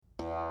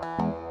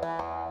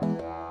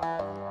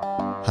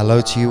Hello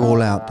to you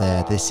all out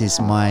there. This is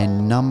my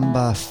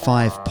number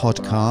 5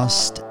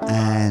 podcast,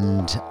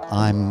 and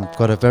I've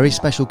got a very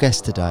special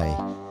guest today.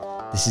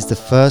 This is the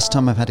first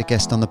time I've had a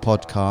guest on the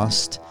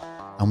podcast,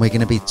 and we're going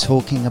to be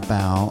talking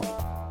about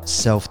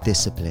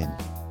self-discipline.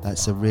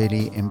 That's a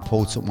really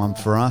important one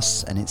for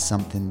us, and it's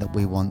something that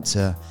we want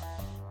to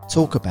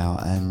talk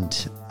about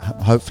and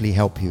hopefully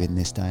help you in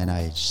this day and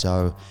age.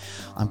 So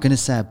I'm going to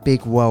say a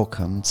big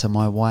welcome to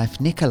my wife,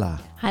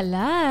 Nicola.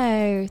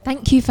 Hello.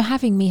 Thank you for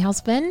having me,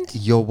 husband.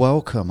 You're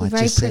welcome. We're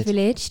very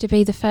privileged to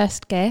be the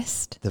first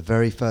guest. The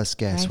very first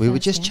guest. We were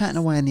just chatting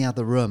away in the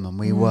other room, and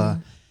we were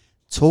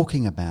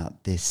talking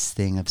about this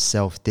thing of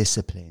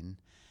self-discipline.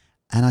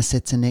 And I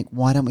said to Nick,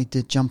 why don't we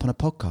jump on a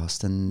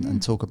podcast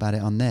and talk about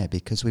it on there?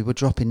 Because we were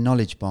dropping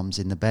knowledge bombs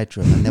in the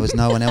bedroom and there was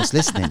no one else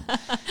listening.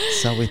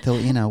 So we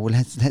thought,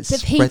 let's spread the word. The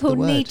people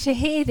need to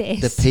hear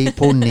this. The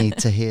people need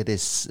to hear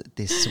this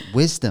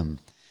wisdom.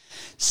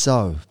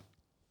 So,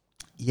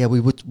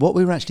 what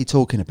we were actually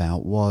talking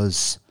about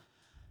was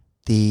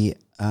the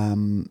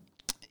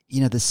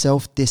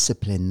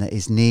self-discipline that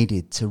is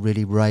needed to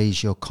really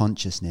raise your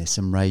consciousness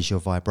and raise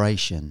your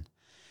vibration.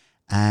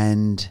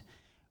 And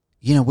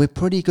we're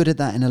pretty good at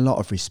that in a lot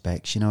of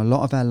respects. A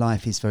lot of our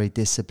life is very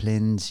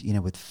disciplined,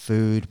 with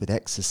food, with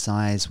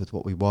exercise, with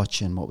what we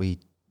watch and what we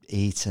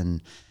eat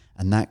and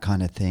that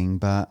kind of thing.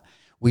 But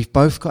we've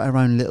both got our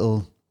own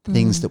little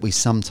things that we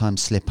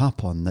sometimes slip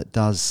up on that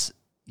does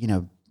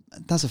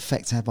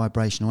affect our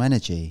vibrational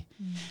energy.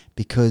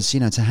 Because,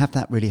 to have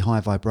that really high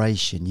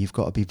vibration, you've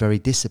got to be very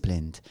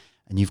disciplined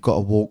and you've got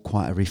to walk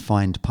quite a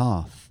refined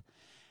path.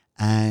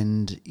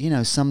 And,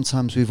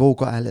 sometimes we've all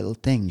got our little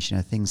things,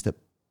 things that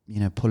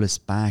pull us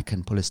back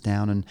and pull us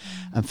down.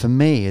 And for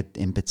me,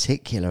 in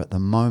particular, at the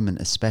moment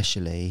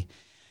especially,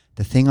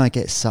 the thing I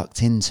get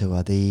sucked into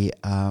are the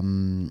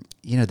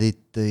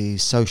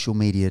social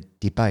media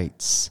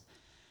debates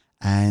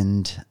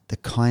and the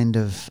kind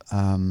of,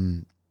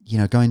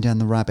 going down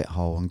the rabbit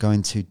hole and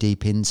going too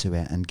deep into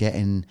it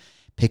and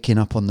picking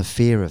up on the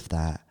fear of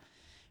that.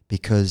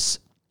 Because,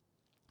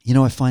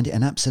 I find it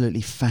an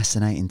absolutely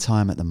fascinating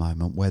time at the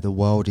moment where the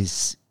world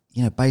is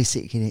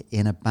basically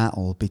in a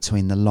battle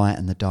between the light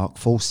and the dark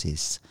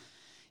forces.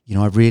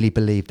 I really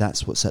believe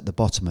that's what's at the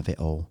bottom of it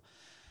all.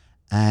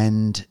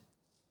 And,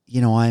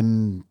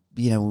 I'm,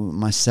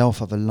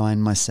 myself, I've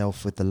aligned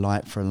myself with the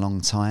light for a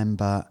long time,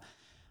 but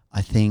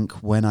I think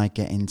when I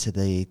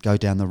go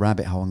down the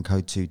rabbit hole and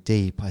go too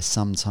deep, I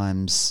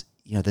sometimes,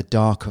 the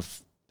darker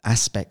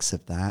aspects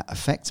of that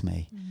affect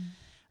me.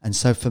 And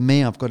so for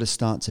me, I've got to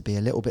start to be a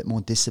little bit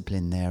more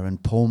disciplined there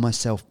and pull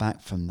myself back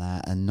from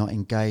that and not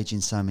engage in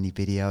so many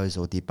videos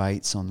or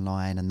debates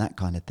online and that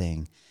kind of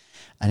thing.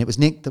 And it was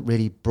Nick that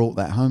really brought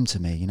that home to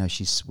me.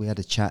 We had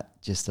a chat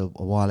just a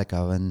while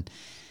ago and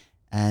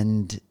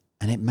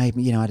it made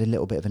me, I had a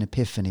little bit of an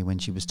epiphany when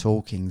she was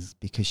talking,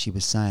 because she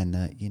was saying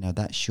that,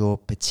 that's your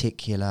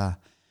particular,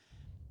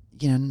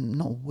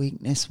 not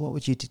weakness. What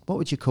would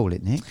you call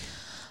it, Nick?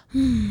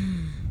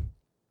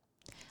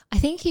 I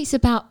think it's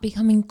about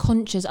becoming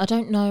conscious. I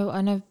don't know.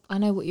 I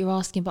know what you're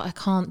asking, but I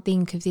can't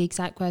think of the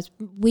exact words.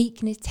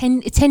 Weakness,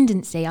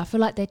 tendency. I feel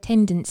like they're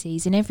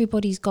tendencies, and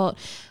everybody's got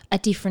a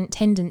different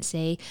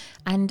tendency.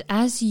 And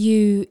as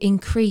you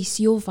increase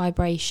your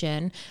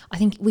vibration, I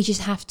think we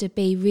just have to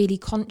be really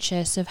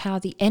conscious of how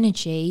the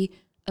energy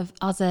of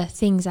other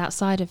things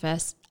outside of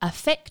us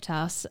affect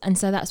us. And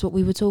so that's what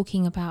we were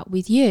talking about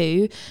with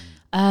you.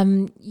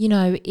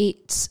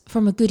 It's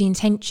from a good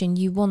intention.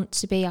 You want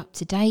to be up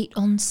to date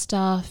on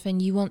stuff and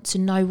you want to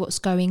know what's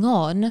going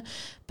on.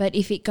 But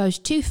if it goes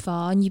too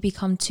far and you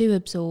become too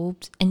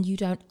absorbed and you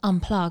don't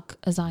unplug,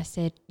 as I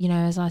said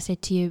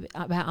to you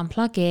about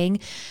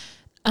unplugging,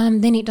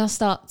 then it does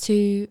start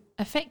to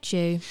affect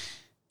you.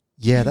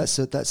 Yeah,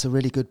 that's a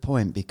really good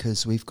point,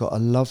 because we've got a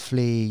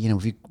lovely,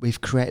 we've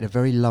created a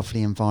very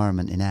lovely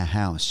environment in our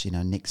house.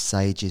 Nick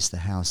sages the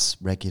house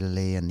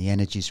regularly and the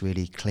energy's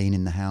really clean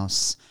in the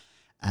house.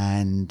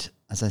 And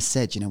as I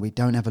said, we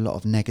don't have a lot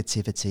of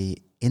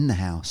negativity in the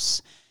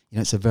house.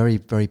 It's a very,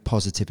 very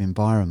positive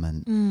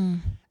environment.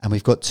 And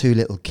we've got 2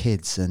 little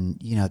kids, and,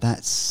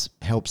 that's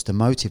helps to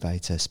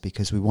motivate us,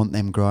 because we want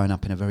them growing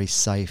up in a very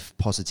safe,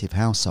 positive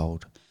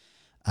household.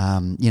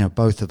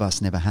 Both of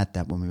us never had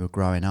that when we were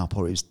growing up,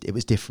 or it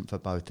was different for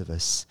both of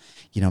us.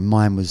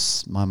 Mine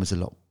was a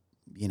lot,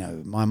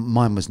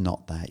 mine was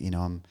not that,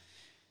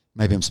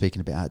 Maybe I'm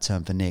speaking a bit out of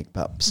turn for Nick,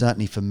 but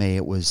certainly for me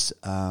it was,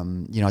 I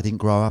didn't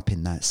grow up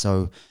in that.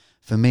 So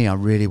for me, I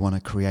really want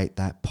to create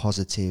that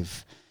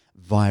positive,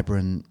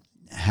 vibrant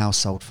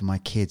household for my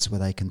kids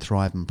where they can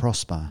thrive and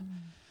prosper.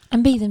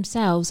 And be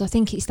themselves. I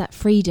think it's that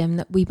freedom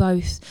that we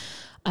both,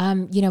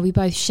 we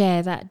both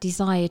share, that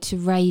desire to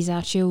raise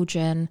our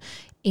children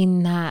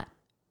in that,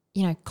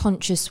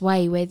 conscious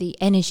way, where the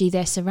energy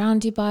they're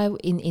surrounded by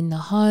in the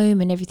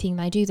home and everything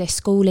they do, their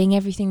schooling,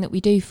 everything that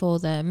we do for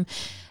them,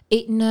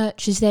 it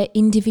nurtures their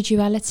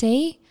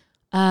individuality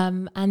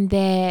and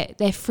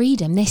their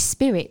freedom, their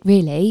spirit,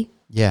 really.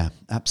 Yeah,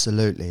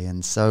 absolutely.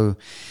 And so,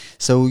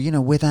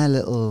 with our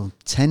little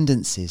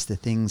tendencies, the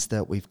things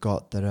that we've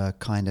got that are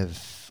kind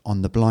of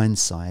on the blind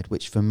side,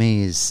 which for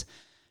me is,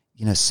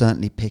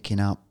 certainly picking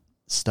up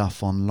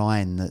stuff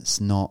online that's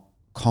not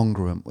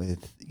congruent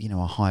with,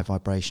 a high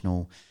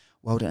vibrational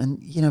world. And,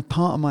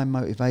 part of my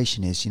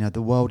motivation is,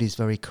 the world is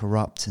very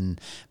corrupt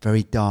and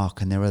very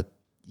dark, and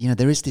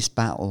there is this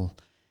battle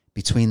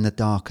between the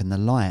dark and the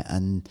light.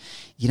 And,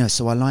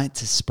 so I like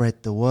to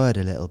spread the word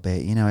a little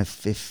bit,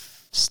 if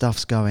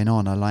stuff's going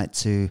on, I like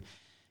to,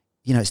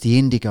 it's the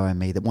indigo in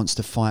me that wants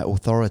to fight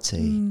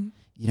authority,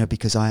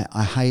 because I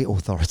hate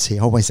authority.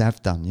 I always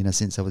have done,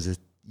 since I was a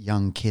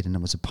young kid and I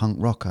was a punk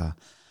rocker.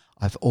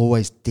 I've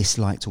always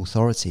disliked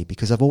authority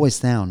because I've always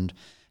found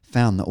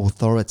that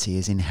authority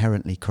is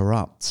inherently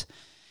corrupt.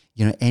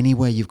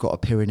 Anywhere you've got a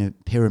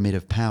pyramid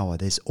of power,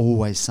 there's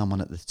always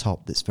someone at the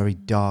top that's very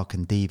dark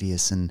and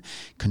devious and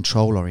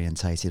control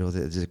orientated, or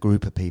there's a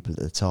group of people at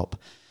the top.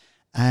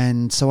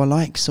 And so I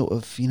like sort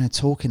of,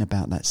 talking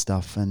about that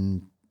stuff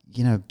and,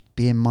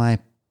 doing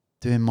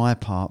my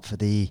part for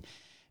the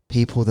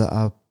people that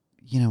are,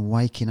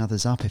 waking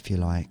others up, if you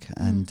like.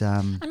 And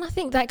I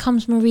think that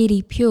comes from a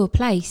really pure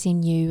place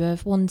in you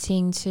of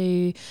wanting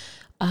to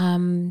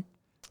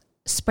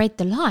spread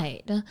the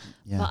light.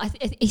 Yeah. But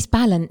it's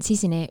balance,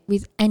 isn't it,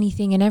 with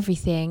anything and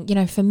everything.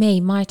 For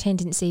me, my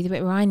tendency, the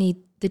bit where I need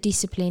the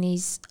discipline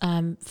is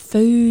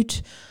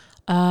food,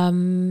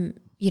 in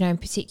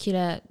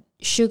particular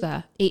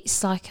sugar.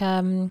 It's like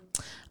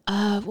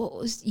what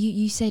was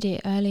you said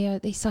it earlier,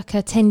 it's like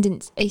a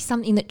tendency, it's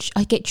something that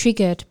I get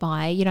triggered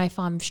by, if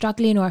I'm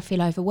struggling or I feel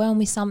overwhelmed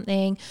with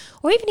something,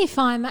 or even if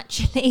I'm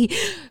actually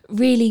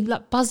really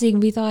like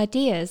buzzing with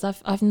ideas.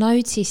 I've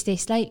noticed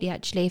this lately,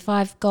 actually. If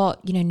I've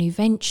got new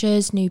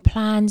ventures, new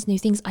plans, new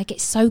things, I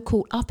get so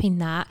caught up in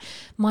that.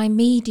 My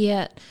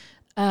immediate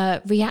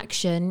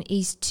reaction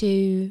is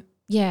to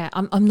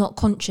I'm not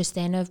conscious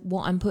then of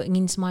what I'm putting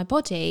into my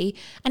body.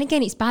 And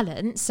again, it's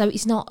balance. So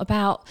it's not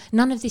about,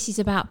 none of this is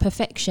about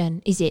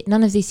perfection, is it?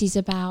 None of this is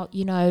about,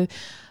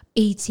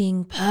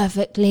 eating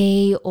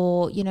perfectly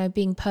or,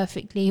 being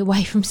perfectly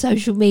away from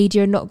social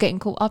media and not getting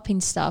caught up in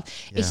stuff.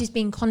 Yeah. It's just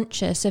being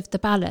conscious of the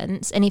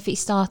balance. And if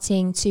it's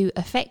starting to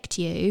affect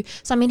you.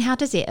 So, how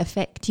does it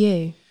affect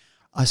you?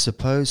 I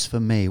suppose for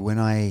me, when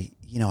I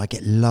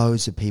get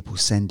loads of people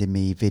sending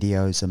me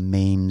videos and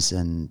memes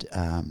and,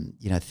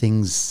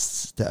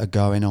 things that are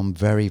going on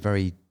very,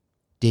 very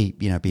deep,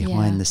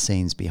 behind the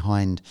scenes,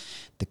 behind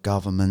the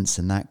governments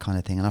and that kind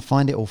of thing. And I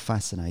find it all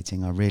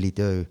fascinating. I really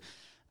do.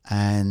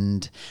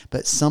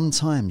 But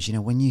sometimes,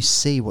 when you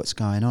see what's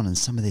going on and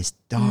some of this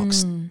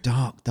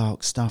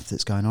dark stuff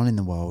that's going on in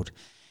the world,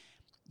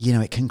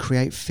 it can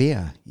create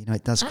fear.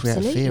 It does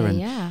create fear.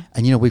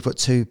 And we've got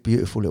two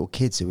beautiful little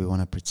kids who we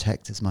want to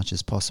protect as much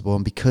as possible.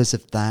 And because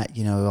of that,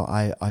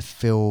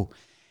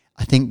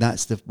 I think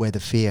that's where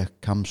the fear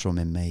comes from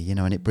in me,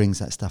 and it brings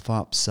that stuff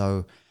up.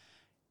 So,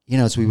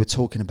 as we were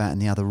talking about in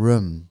the other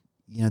room,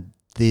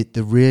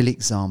 the real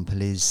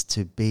example is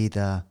to be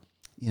the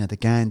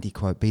Gandhi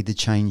quote, be the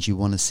change you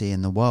want to see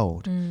in the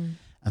world. And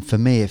for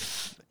me,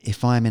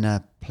 if I'm in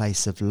a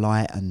place of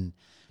light and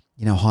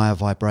higher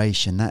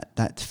vibration,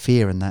 that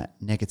fear and that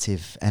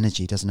negative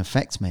energy doesn't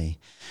affect me.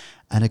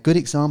 And a good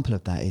example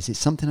of that is, it's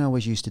something I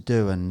always used to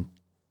do. And,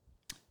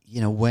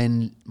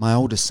 when my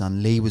oldest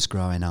son, Lee, was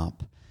growing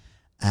up,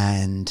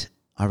 and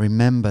I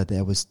remember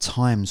there was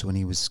times when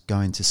he was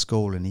going to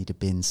school and he'd have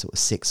been sort of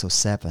 6 or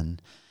 7.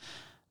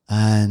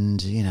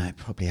 And, it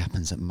probably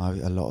happens at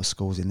a lot of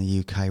schools in the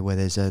UK where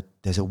there's a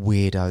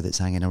weirdo that's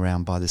hanging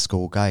around by the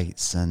school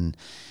gates. And,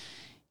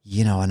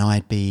 and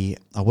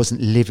I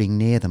wasn't living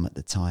near them at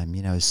the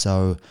time,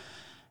 so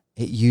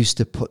it used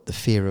to put the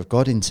fear of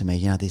God into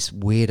me, this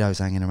weirdo's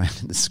hanging around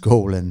at the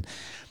school, and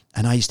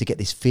I used to get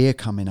this fear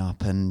coming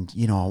up, and,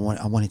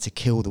 I wanted to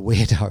kill the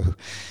weirdo,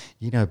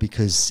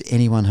 because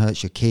anyone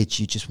hurts your kids,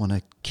 you just want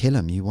to kill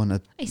them. You want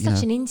to. It's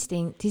such an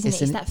instinct, isn't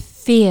it? It's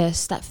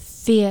that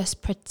fierce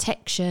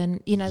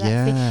protection,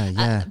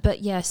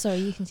 but sorry,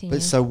 you continue.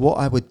 But so what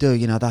I would do,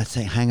 I'd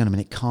say, hang on a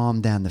minute,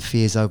 calm down, the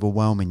fear's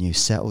overwhelming you,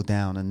 settle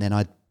down, and then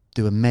I'd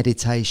do a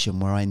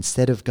meditation where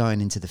instead of going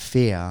into the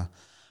fear,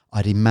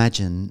 I'd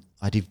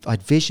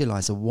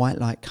visualize a white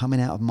light coming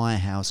out of my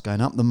house,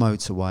 going up the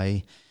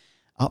motorway,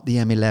 up the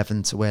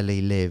M11 to where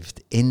Lee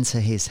lived,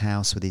 into his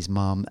house with his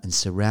mum, and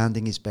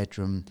surrounding his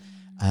bedroom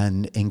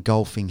and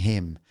engulfing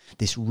him.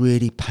 This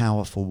really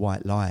powerful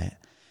white light.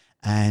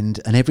 And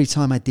every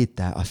time I did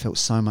that, I felt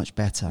so much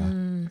better.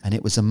 And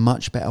it was a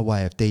much better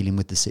way of dealing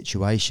with the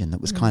situation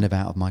that was kind of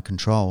out of my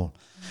control.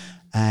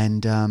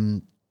 And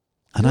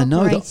I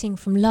know that operating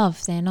from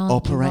love, then,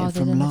 aren't you, rather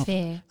than love.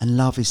 Fear. And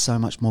love is so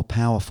much more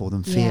powerful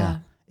than fear. Yeah.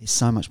 It's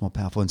so much more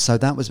powerful. And so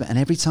and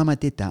every time I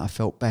did that, I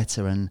felt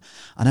better. And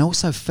I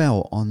also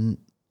felt on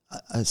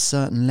a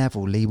certain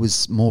level, Lee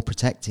was more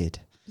protected.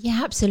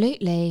 Yeah,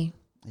 absolutely.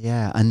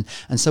 Yeah. And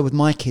so with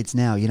my kids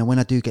now, when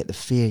I do get the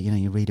fear,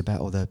 you read about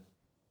all the,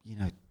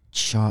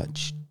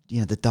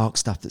 the dark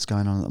stuff that's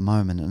going on at the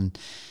moment. And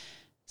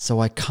So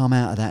I come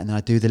out of that and then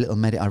I do the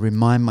little I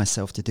remind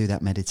myself to do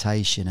that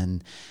meditation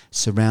and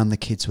surround the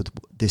kids with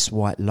this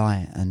white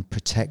light and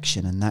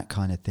protection and that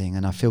kind of thing.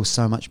 And I feel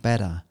so much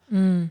better.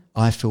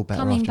 I feel better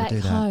coming after I back do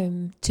that.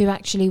 home to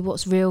actually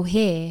what's real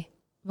here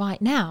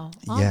right now,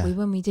 aren't we,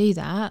 when we do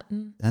that?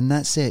 And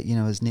that's it. You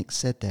know, as Nick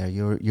said there,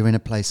 you're in a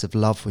place of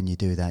love when you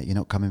do that. You're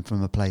not coming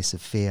from a place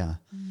of fear.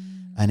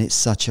 And it's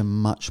such a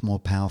much more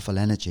powerful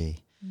energy.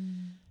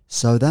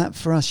 So that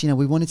for us, you know,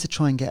 we wanted to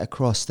try and get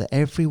across that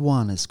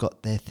everyone has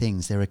got their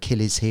things, their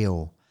Achilles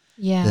heel,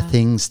 the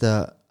things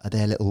that are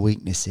their little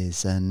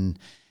weaknesses. And,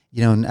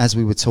 you know, and as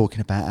we were talking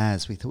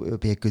about we thought it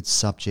would be a good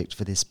subject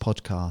for this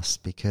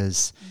podcast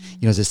because,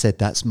 you know, as I said,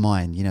 that's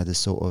mine, you know, the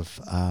sort of...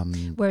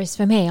 whereas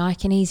for me, I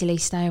can easily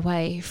stay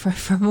away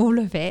from all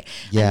of it.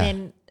 Yeah. And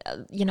then,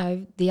 you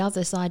know, the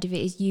other side of it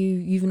is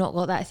you've not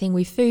got that thing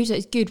with food. So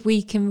it's good.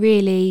 We can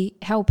really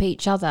help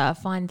each other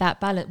find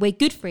that balance. We're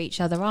good for each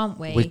other, aren't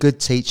we? We're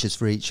good teachers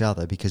for each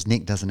other because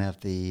Nick doesn't have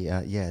the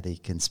the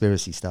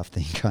conspiracy stuff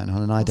thing going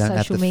on, and I don't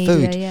have the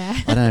food. Yeah.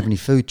 I don't have any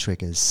food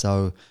triggers.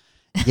 So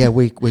yeah,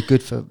 we're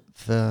good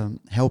for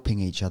helping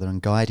each other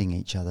and guiding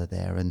each other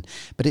there.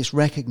 But it's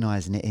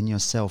recognizing it in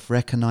yourself,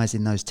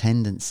 recognizing those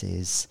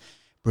tendencies,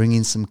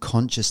 bringing some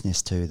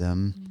consciousness to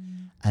them.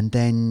 And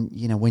then,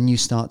 you know, when you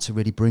start to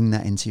really bring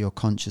that into your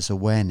conscious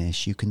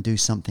awareness, you can do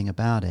something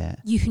about it.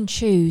 You can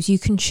choose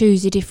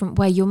a different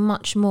way. You're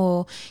much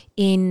more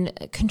in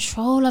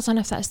control. I don't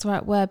know if that's the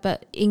right word,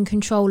 but in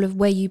control of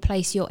where you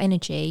place your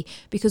energy.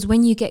 Because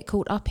when you get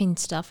caught up in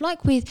stuff,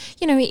 like with,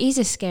 you know, it is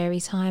a scary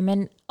time.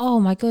 And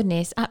oh my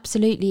goodness,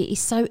 absolutely.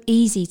 It's so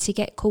easy to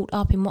get caught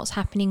up in what's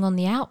happening on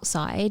the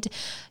outside.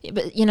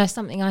 But, you know,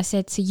 something I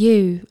said to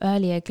you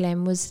earlier,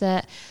 Glenn, was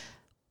that,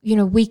 you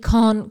know, we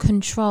can't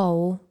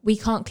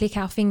click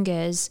our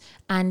fingers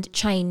and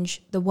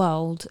change the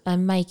world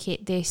and make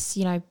it this,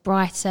 you know,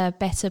 brighter,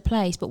 better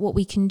place. But what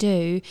we can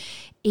do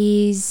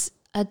is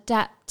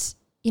adapt,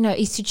 you know,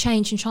 is to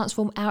change and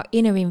transform our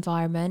inner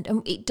environment.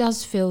 And it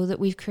does feel that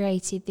we've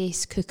created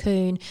this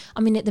cocoon. I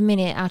mean, at the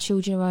minute, our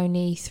children are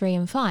only 3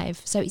 and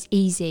 5. So it's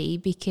easy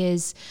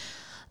because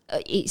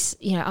it's,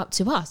 you know, up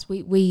to us.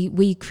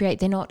 We create,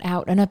 they're not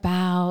out and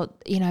about,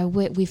 you know,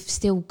 we've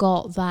still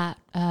got that,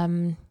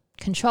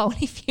 control,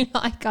 if you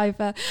like,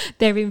 over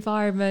their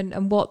environment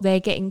and what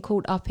they're getting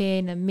caught up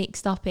in and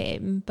mixed up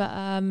in. But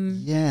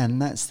yeah, and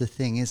that's the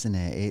thing, isn't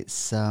it?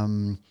 It's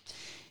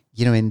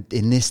you know,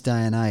 in this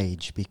day and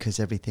age, because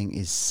everything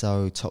is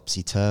so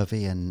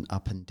topsy-turvy and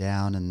up and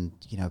down, and,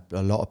 you know,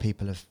 a lot of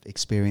people are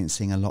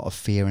experiencing a lot of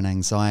fear and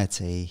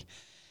anxiety.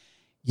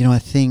 You know, I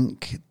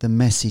think the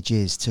message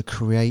is to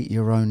create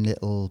your own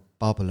little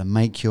bubble and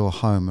make your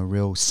home a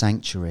real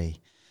sanctuary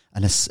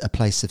and a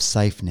place of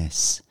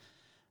safeness.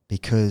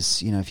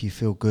 Because, you know, if you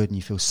feel good and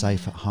you feel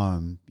safe at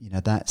home, you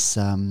know, that's,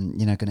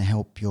 you know, going to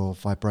help your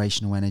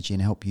vibrational energy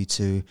and help you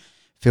to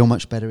feel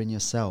much better in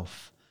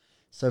yourself.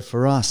 So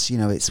for us, you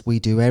know, we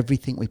do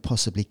everything we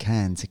possibly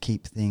can to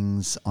keep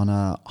things on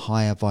a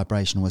higher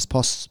vibrational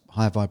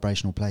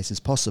place as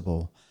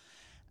possible.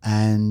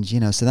 And,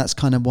 you know, so that's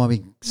kind of why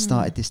we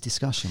started this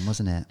discussion,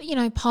 wasn't it? You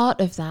know, part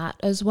of that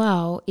as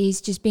well is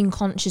just being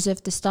conscious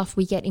of the stuff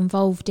we get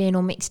involved in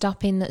or mixed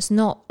up in that's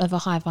not of a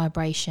high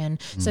vibration.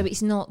 So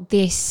it's not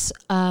this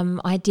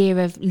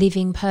idea of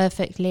living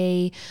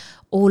perfectly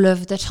all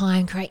of the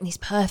time, creating this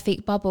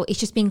perfect bubble. It's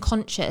just being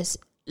conscious.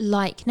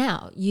 Like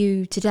now,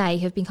 you today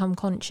have become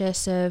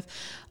conscious of,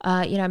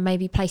 you know,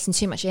 maybe placing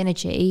too much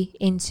energy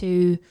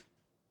into,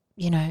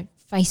 you know,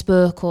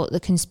 Facebook or the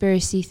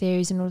conspiracy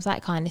theories and all of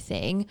that kind of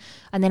thing.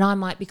 And then I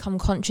might become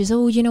conscious,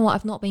 oh, you know what,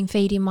 I've not been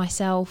feeding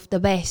myself the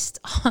best,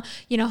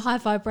 you know, high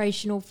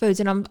vibrational foods,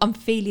 and I'm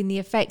feeling the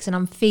effects, and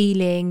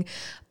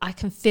I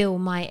can feel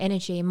my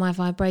energy and my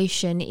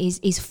vibration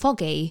is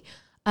foggy.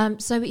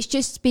 So it's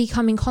just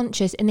becoming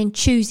conscious and then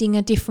choosing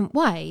a different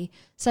way.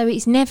 So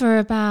it's never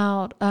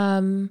about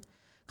kind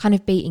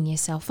of beating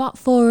yourself up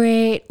for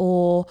it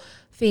or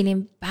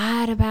feeling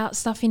bad about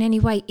stuff in any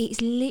way.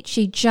 It's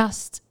literally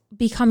just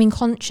becoming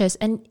conscious,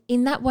 and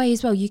in that way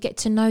as well you get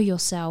to know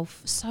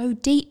yourself so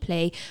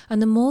deeply,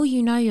 and the more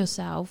you know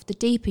yourself, the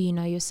deeper you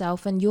know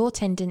yourself and your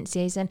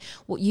tendencies and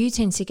what you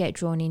tend to get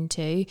drawn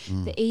into,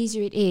 the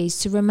easier it is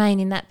to remain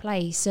in that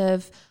place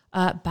of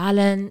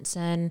balance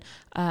and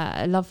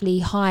lovely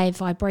high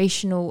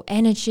vibrational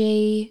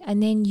energy,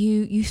 and then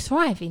you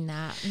thrive in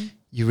that.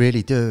 You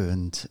really do.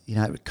 And, you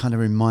know, it kind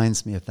of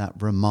reminds me of that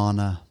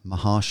Ramana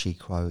Maharshi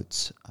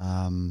quote,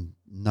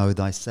 know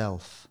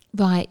thyself.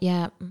 Right,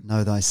 yeah.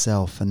 Know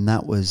thyself. And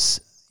that was,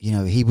 you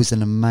know, he was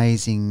an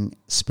amazing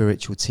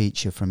spiritual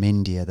teacher from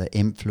India that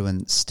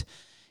influenced,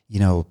 you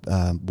know,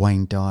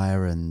 Wayne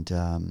Dyer and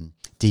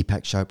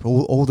Deepak Chopra.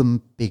 All the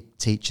big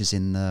teachers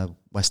in the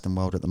Western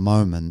world at the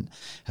moment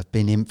have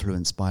been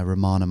influenced by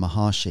Ramana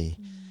Maharshi.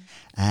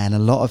 And a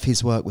lot of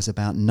his work was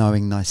about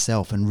knowing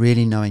thyself and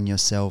really knowing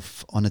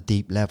yourself on a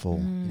deep level,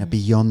 you know,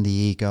 beyond the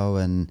ego,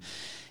 and,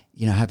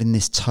 you know, having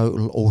this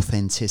total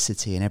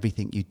authenticity in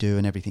everything you do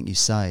and everything you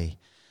say.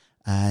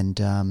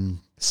 And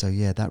So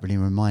yeah, that really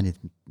reminded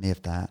me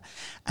of that.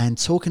 And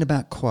talking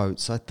about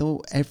quotes, I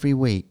thought every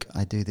week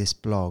I do this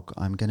blog,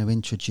 I'm going to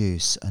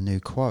introduce a new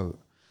quote.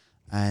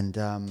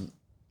 And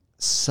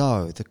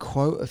so the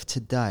quote of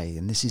today,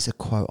 and this is a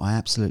quote I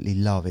absolutely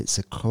love. It's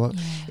a quote.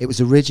 Yeah. It was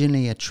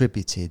originally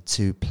attributed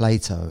to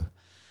Plato.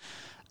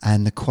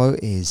 And the quote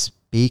is,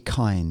 "Be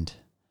kind,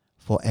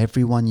 for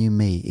everyone you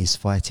meet is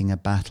fighting a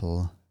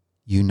battle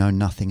you know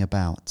nothing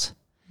about."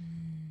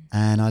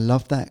 And I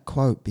love that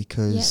quote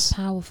because it's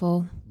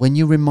powerful. when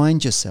you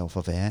remind yourself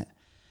of it,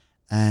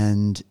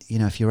 and, you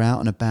know, if you're out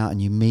and about and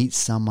you meet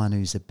someone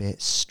who's a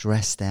bit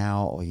stressed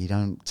out, or you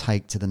don't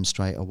take to them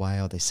straight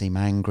away, or they seem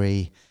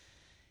angry,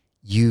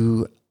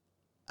 you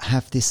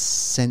have this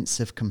sense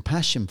of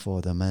compassion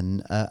for them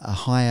and a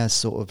higher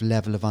sort of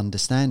level of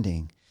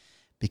understanding.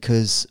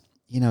 Because,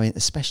 you know,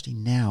 especially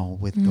now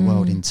with the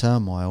world in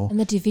turmoil. And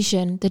the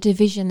division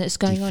that's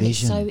going on.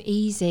 It's so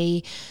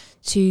easy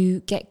to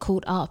get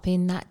caught up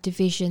in that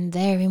division.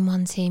 They're in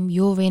one team,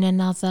 you're in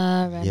another,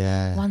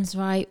 and one's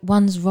right,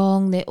 one's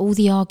wrong. They're all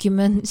the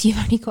arguments. You've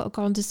only got to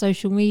go onto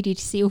social media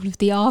to see all of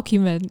the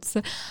arguments.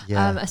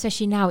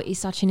 Especially now, it is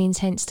such an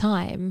intense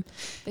time.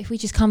 But if we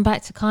just come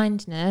back to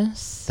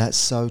kindness. That's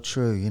so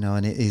true, you know,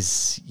 and it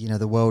is, you know,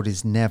 the world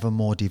is never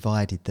more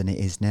divided than it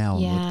is now,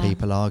 with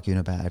people arguing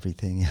about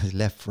everything,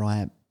 left,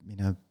 right, you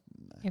know,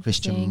 everything,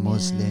 Christian,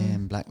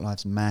 Muslim, Black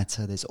Lives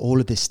Matter. There's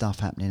all of this stuff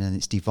happening, and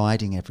it's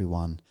dividing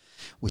everyone,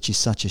 which is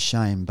such a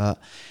shame. But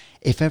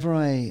if ever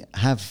I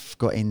have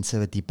got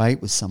into a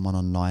debate with someone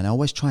online, I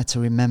always try to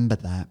remember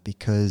that,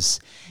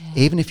 because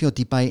even if you're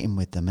debating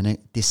with them and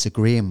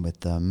disagreeing with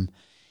them,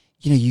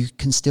 you know, you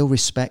can still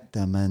respect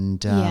them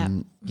and,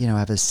 you know,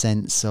 have a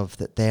sense of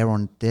that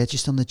they're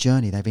just on the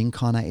journey. They've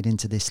incarnated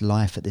into this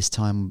life at this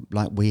time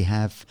like we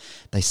have.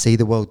 They see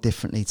the world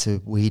differently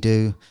to we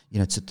do, you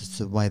know, to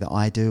the way that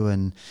I do.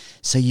 And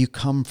so you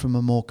come from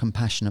a more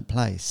compassionate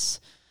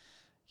place.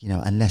 You know,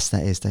 unless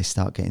that is they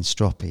start getting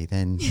stroppy,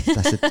 then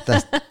that's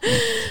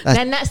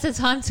the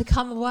time to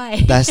come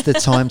away. That's the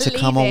time to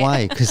come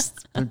away, because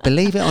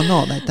believe it or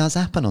not, that does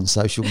happen on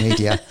social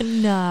media.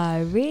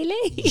 No,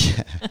 really?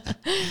 Yeah.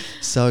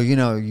 So, you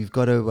know, you've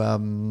got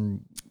to,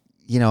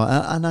 you know,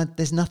 and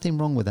there's nothing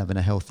wrong with having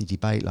a healthy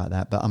debate like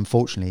that. But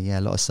unfortunately, a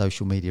lot of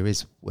social media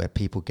is where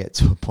people get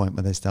to a point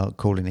where they start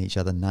calling each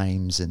other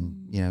names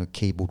and, you know,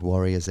 keyboard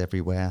warriors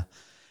everywhere.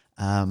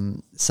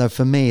 So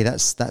for me,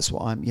 that's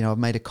what I'm, you know, I've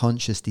made a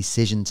conscious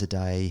decision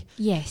today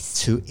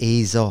to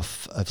ease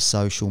off of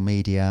social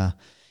media.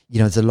 You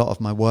know, there's a lot of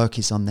my work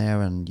is on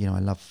there, and, you know, I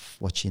love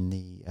watching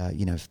the,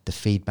 you know, the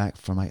feedback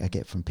I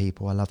get from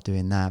people. I love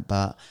doing that.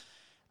 But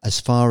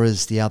as far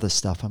as the other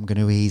stuff, I'm going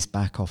to ease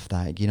back off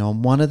that, you know.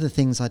 And one of the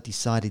things I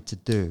decided to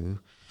do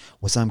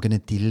was I'm going to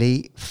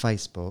delete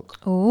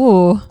Facebook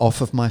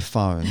off of my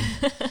phone.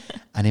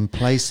 And in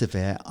place of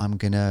it, I'm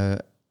going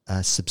to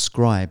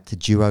subscribe to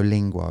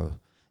Duolingo,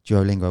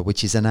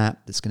 which is an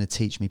app that's going to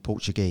teach me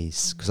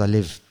Portuguese, because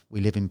we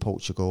live in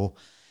Portugal,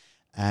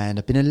 and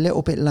I've been a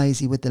little bit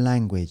lazy with the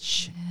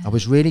language. I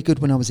was really good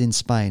when I was in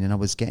Spain, and I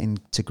was getting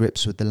to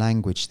grips with the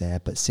language there.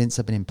 But since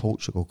I've been in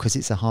Portugal, because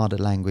it's a harder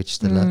language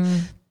to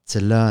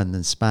learn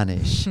than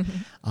Spanish,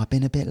 I've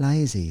been a bit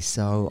lazy.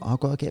 So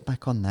I've got to get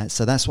back on that.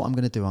 So that's what I'm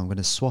going to do. I'm going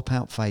to swap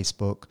out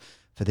Facebook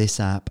for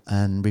this app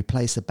and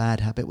replace a bad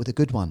habit with a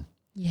good one.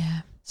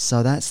 Yeah.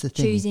 So that's the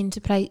thing. Choosing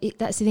to play.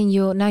 That's the thing.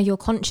 You're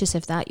conscious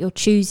of that. You're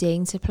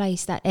choosing to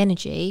place that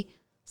energy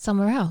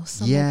somewhere else,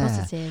 somewhere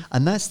positive.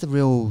 And that's the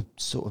real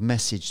sort of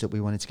message that we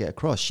wanted to get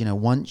across. You know,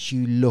 once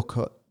you look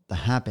at the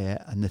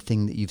habit and the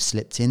thing that you've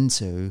slipped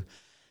into,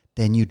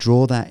 then you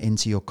draw that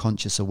into your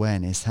conscious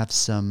awareness, have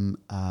some,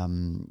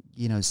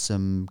 you know,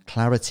 some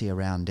clarity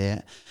around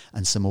it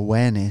and some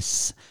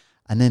awareness.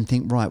 And then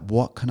think, right,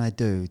 what can I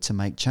do to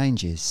make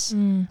changes?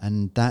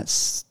 And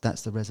that's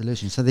the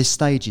resolution. So there's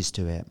stages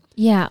to it.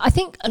 Yeah, I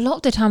think a lot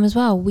of the time as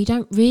well, we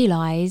don't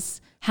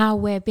realise how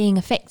we're being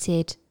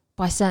affected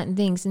by certain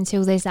things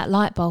until there's that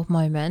light bulb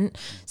moment.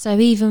 So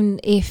even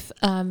if,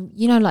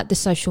 you know, like the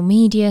social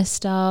media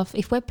stuff,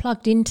 if we're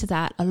plugged into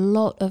that a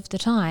lot of the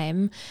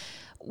time,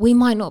 we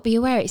might not be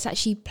aware it's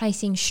actually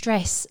placing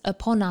stress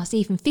upon us,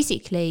 even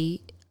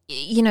physically.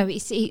 You know,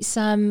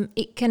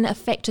 it can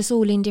affect us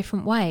all in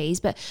different ways,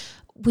 but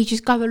we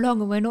just go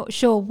along and we're not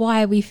sure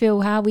why we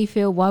feel how we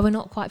feel, why we're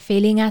not quite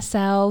feeling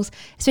ourselves,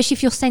 especially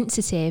if you're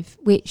sensitive,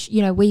 which,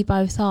 you know, we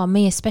both are,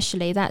 me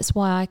especially. That's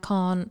why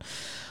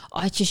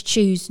I just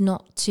choose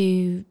not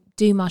to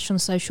do much on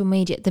social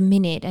media at the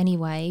minute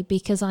anyway,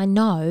 because I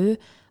know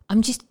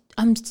I'm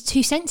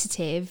too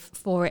sensitive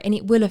for it, and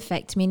it will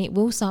affect me, and it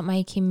will start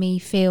making me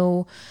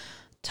feel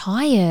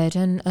tired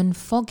and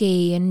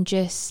foggy and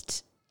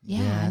just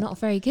not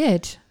very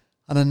good.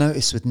 And I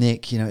noticed with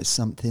Nick, you know, it's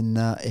something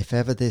that if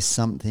ever there's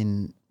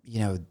something, you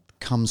know,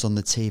 comes on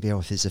the TV,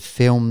 or if there's a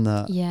film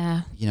that,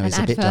 you know, is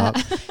a bit dark.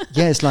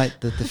 It's like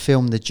the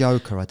film The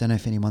Joker. I don't know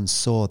if anyone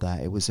saw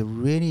that. It was a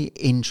really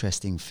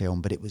interesting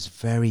film, but it was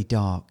very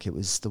dark. It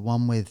was the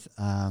one with,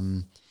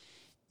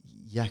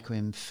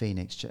 Joaquin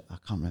Phoenix. I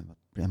can't remember.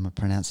 Am I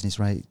pronouncing this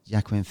right?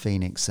 Joaquin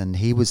Phoenix, and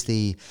he was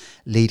the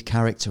lead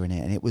character in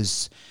it, and it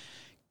was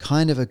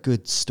kind of a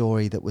good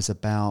story that was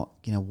about,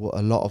 you know,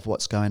 a lot of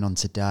what's going on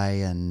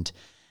today,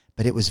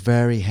 but it was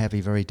very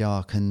heavy, very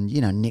dark, and, you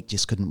know, Nick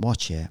just couldn't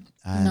watch it.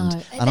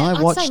 And I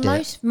watched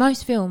it.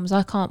 Most films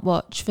I can't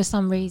watch for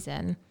some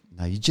reason.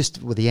 No,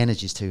 the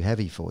energy's too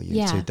heavy for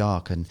you, too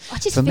dark. And I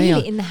just feel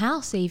it in the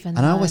house even.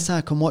 And I always say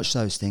I can watch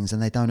those things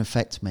and they don't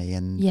affect me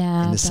in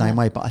the same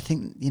way. But I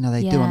think, you know,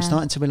 they do. I'm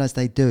starting to realise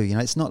they do. You know,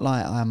 it's not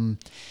like,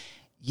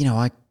 you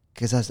know,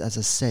 because as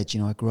I said,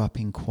 you know, I grew up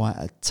in quite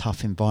a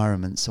tough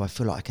environment, so I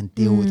feel like I can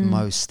deal with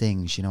most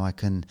things. You know,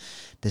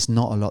 there's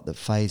not a lot that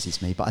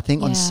phases me. But I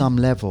think on some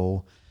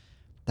level,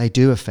 they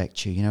do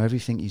affect you. You know,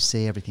 everything you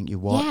see, everything you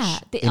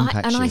watch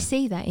impacts you. I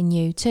see that in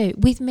you too.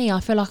 With me, I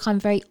feel like I'm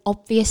very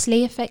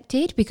obviously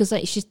affected because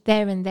it's just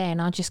there and then.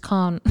 I just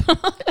can't.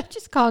 I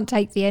just can't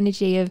take the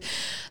energy of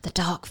the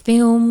dark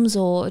films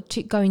or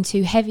going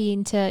too heavy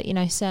into, you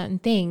know, certain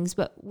things.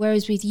 But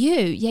whereas with you,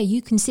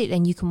 you can sit there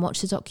and you can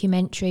watch the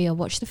documentary or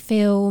watch the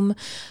film,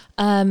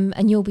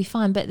 and you'll be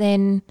fine. But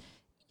then,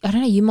 I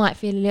don't know, you might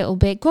feel a little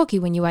bit groggy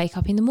when you wake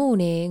up in the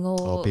morning,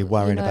 or be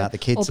worrying about the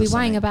kids, or be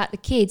worrying about the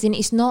kids, and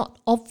it's not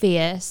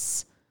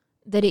obvious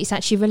that it's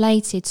actually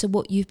related to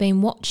what you've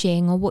been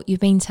watching or what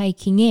you've been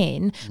taking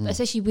in. But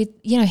especially with,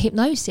 you know,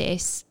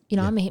 hypnosis, you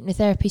know, I'm a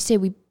hypnotherapist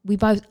too. We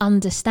both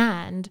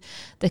understand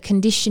the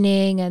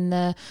conditioning and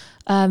the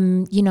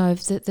you know,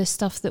 the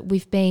stuff that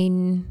we've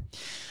been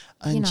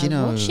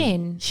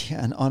watching.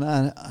 Yeah,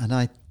 and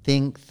I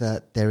think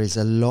that there is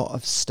a lot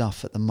of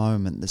stuff at the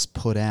moment that's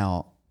put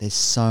out. There's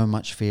so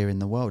much fear in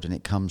the world, and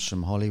it comes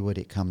from Hollywood,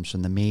 it comes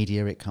from the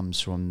media, it comes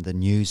from the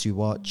news you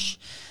watch.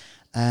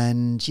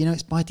 And, you know,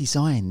 it's by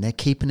design. They're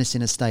keeping us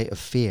in a state of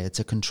fear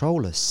to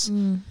control us.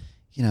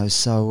 You know,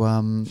 so...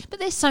 But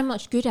there's so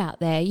much good out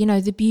there. You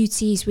know, the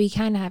beauties, we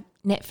can have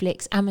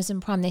Netflix,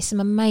 Amazon Prime. There's some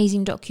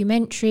amazing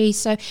documentaries.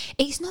 So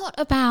it's not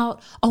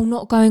about,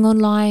 not going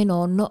online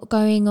or not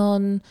going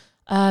on...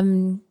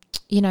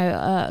 you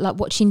know, like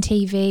watching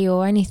TV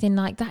or anything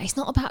like that. It's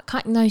not about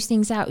cutting those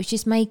things out. It's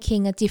just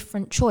making a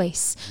different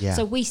choice. Yeah.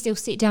 So we still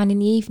sit down in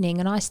the evening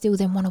and I still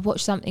then want to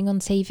watch something on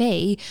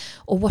TV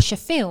or watch a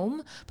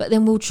film, but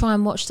then we'll try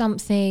and watch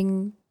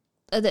something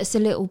that's a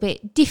little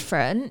bit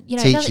different. You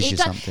know, teaches you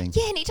something.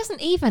 Yeah, and it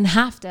doesn't even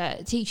have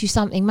to teach you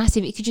something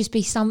massive. It could just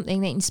be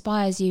something that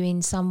inspires you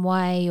in some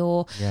way,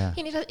 or,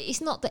 you know,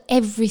 it's not that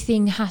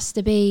everything has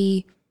to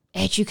be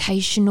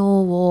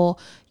educational or,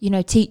 you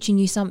know, teaching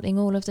you something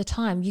all of the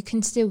time. You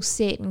can still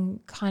sit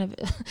and kind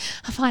of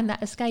I find that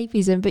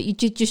escapism, but you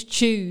just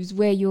choose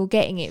where you're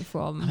getting it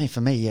from. I mean, for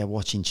me,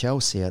 watching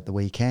Chelsea at the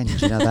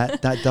weekend, you know,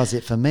 that does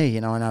it for me.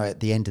 You know, I know at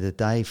the end of the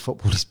day,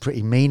 football is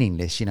pretty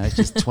meaningless. You know, it's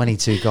just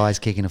 22 guys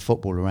kicking a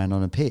football around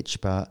on a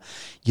pitch. But,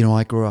 you know,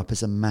 I grew up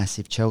as a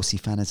massive Chelsea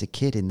fan as a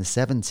kid in the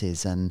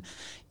 70s, and,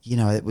 you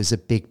know, it was a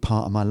big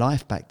part of my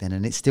life back then,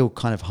 and it's still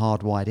kind of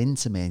hardwired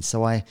into me. And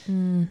so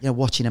you know,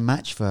 watching a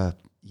match for,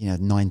 you know,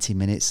 90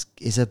 minutes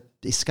is a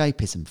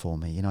escapism for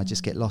me. You know, I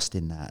just get lost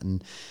in that,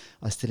 and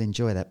I still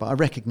enjoy that. But I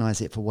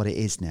recognise it for what it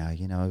is now.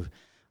 You know,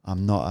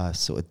 I'm not a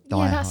sort of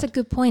diehard. Yeah, that's a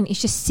good point.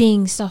 It's just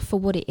seeing stuff for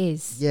what it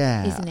is,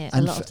 isn't it?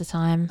 A lot of the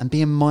time, and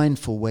being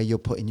mindful where you're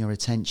putting your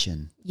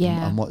attention,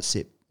 and what's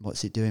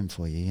it doing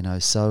for you. You know,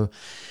 so.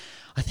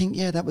 I think,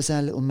 that was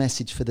our little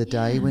message for the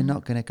day. We're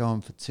not going to go on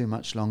for too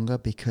much longer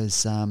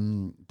because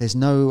there's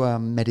no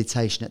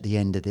meditation at the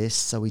end of this.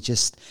 So we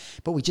just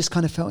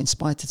kind of felt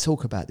inspired to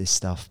talk about this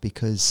stuff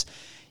because,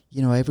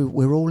 you know,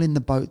 we're all in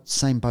the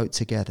same boat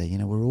together. You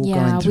know, we're all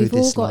going through this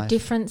life. We've all got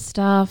different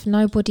stuff.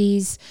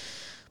 Nobody's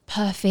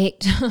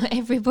perfect.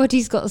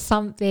 Everybody's got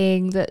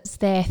something that's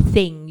their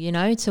thing, you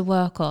know, to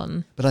work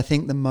on. But I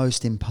think the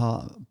most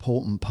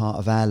important part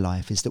of our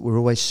life is that we're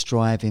always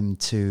striving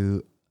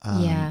to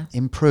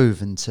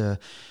improve and to,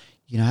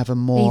 you know, have a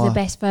more... Be the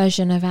best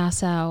version of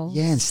ourselves.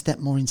 Yeah, and step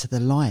more into the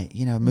light,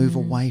 you know, move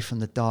away from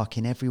the dark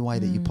in every way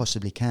that you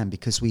possibly can,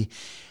 because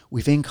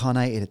we've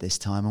incarnated at this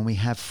time and we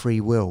have free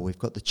will. We've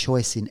got the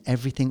choice in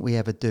everything we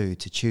ever do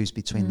to choose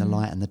between the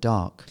light and the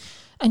dark.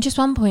 And just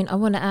one point I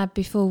want to add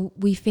before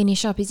we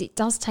finish up is it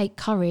does take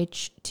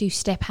courage to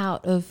step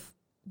out of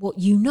what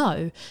you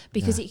know,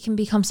 because it can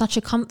become such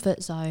a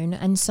comfort zone.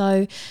 And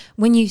so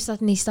when you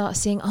suddenly start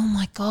seeing, oh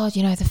my God,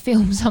 you know, the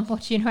films I'm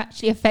watching are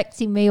actually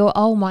affecting me, or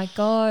oh my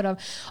God,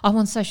 I'm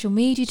on social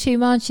media too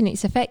much and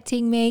it's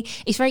affecting me,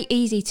 it's very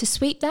easy to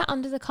sweep that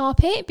under the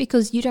carpet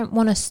because you don't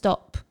want to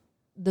stop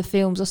the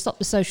films or stop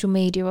the social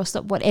media or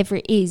stop whatever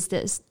it is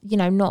that's, you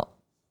know, not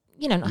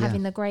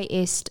having the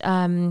greatest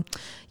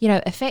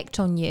effect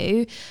on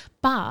you.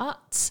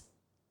 But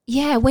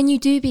when you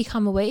do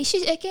become aware, it's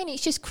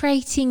just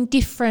creating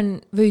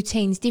different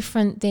routines,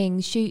 different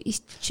things,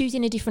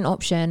 choosing a different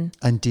option.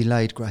 And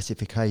delayed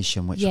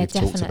gratification, which we've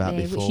talked about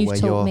before. Which you've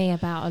taught me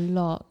about a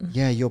lot.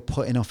 Yeah, you're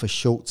putting off a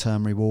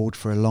short-term reward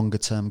for a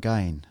longer-term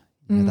gain.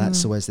 You know,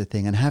 that's always the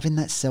thing. And having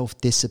that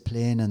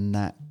self-discipline and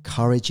that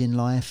courage in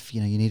life,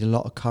 you know, you need a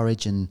lot of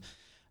courage and,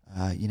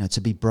 you know, to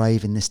be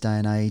brave in this day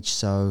and age.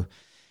 So,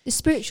 The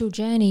spiritual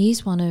journey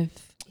is one of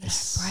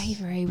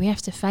bravery. We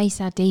have to face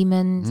our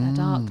demons, our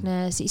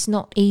darkness. It's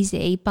not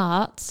easy,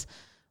 but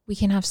we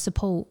can have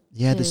support.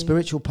 Yeah, too. the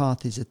spiritual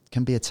path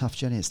can be a tough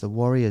journey. It's the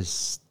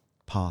warrior's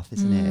path,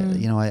 isn't it?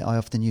 You know, I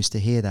often used to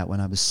hear that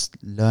when I was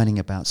learning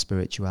about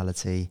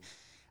spirituality,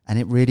 and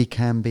it really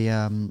can be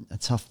a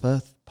tough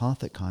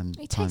path at times.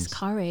 It takes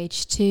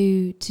courage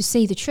to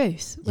see the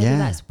truth, whether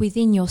that's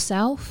within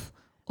yourself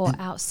or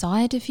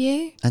outside of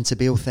you. And to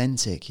be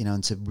authentic, you know,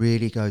 and to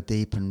really go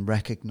deep and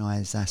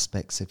recognize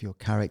aspects of your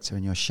character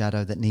and your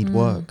shadow that need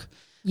work.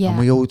 Yeah. And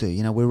we all do,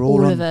 you know, we're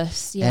all of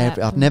us. Yeah.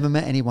 I've never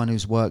met anyone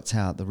who's worked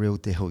out the real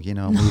deal, you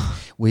know. And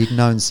we've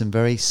known some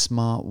very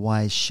smart,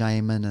 wise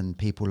shaman and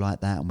people like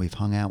that, and we've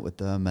hung out with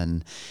them,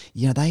 and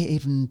you know,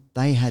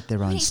 they had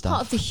their own it's stuff.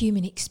 Part of the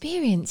human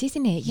experience,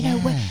 isn't it? You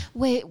know,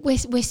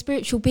 we're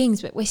spiritual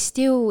beings, but we're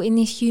still in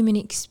this human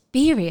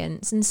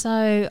experience, and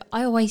so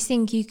I always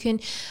think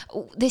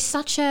there's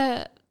such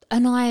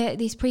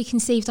this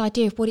preconceived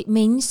idea of what it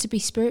means to be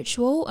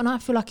spiritual, and I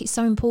feel like it's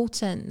so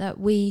important that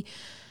we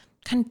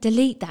kind of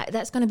delete that.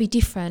 That's going to be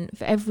different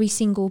for every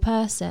single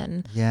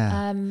person.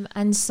 Yeah.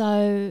 And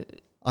so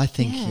I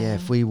think,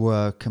 if we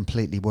were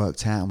completely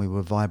worked out and we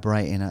were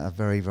vibrating at a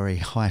very, very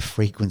high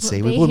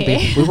frequency, we wouldn't be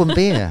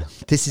here.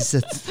 This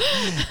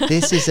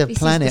is a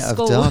planet of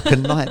dark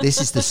and light.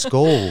 This is the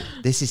school.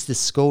 This is the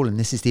school, and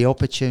this is the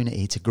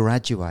opportunity to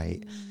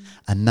graduate.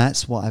 And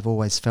that's what I've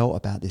always felt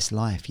about this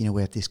life. You know,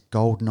 we have this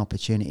golden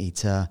opportunity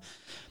to,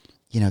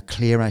 you know,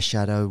 clear our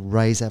shadow,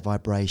 raise our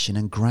vibration,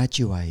 and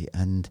graduate,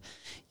 and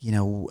you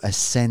know,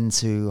 ascend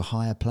to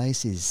higher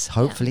places,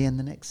 hopefully in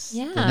the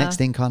next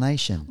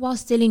incarnation. While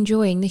still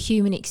enjoying the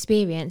human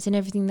experience and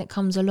everything that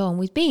comes along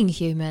with being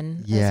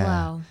human as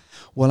well.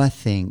 Well, I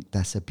think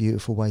that's a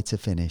beautiful way to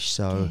finish.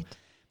 So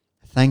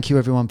thank you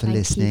everyone for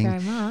listening.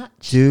 Thank you very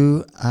much.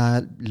 Do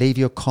leave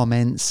your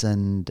comments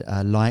and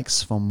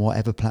likes from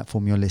whatever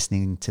platform you're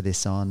listening to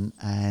this on.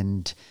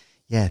 And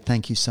yeah,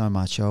 thank you so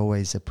much. I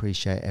always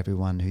appreciate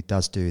everyone who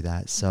does do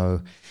that.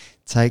 So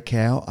take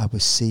care. I will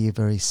see you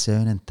very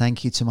soon. And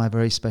thank you to my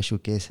very special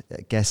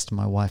guest,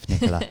 my wife,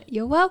 Nicola.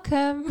 You're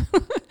welcome.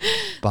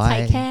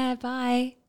 Bye. Take care. Bye.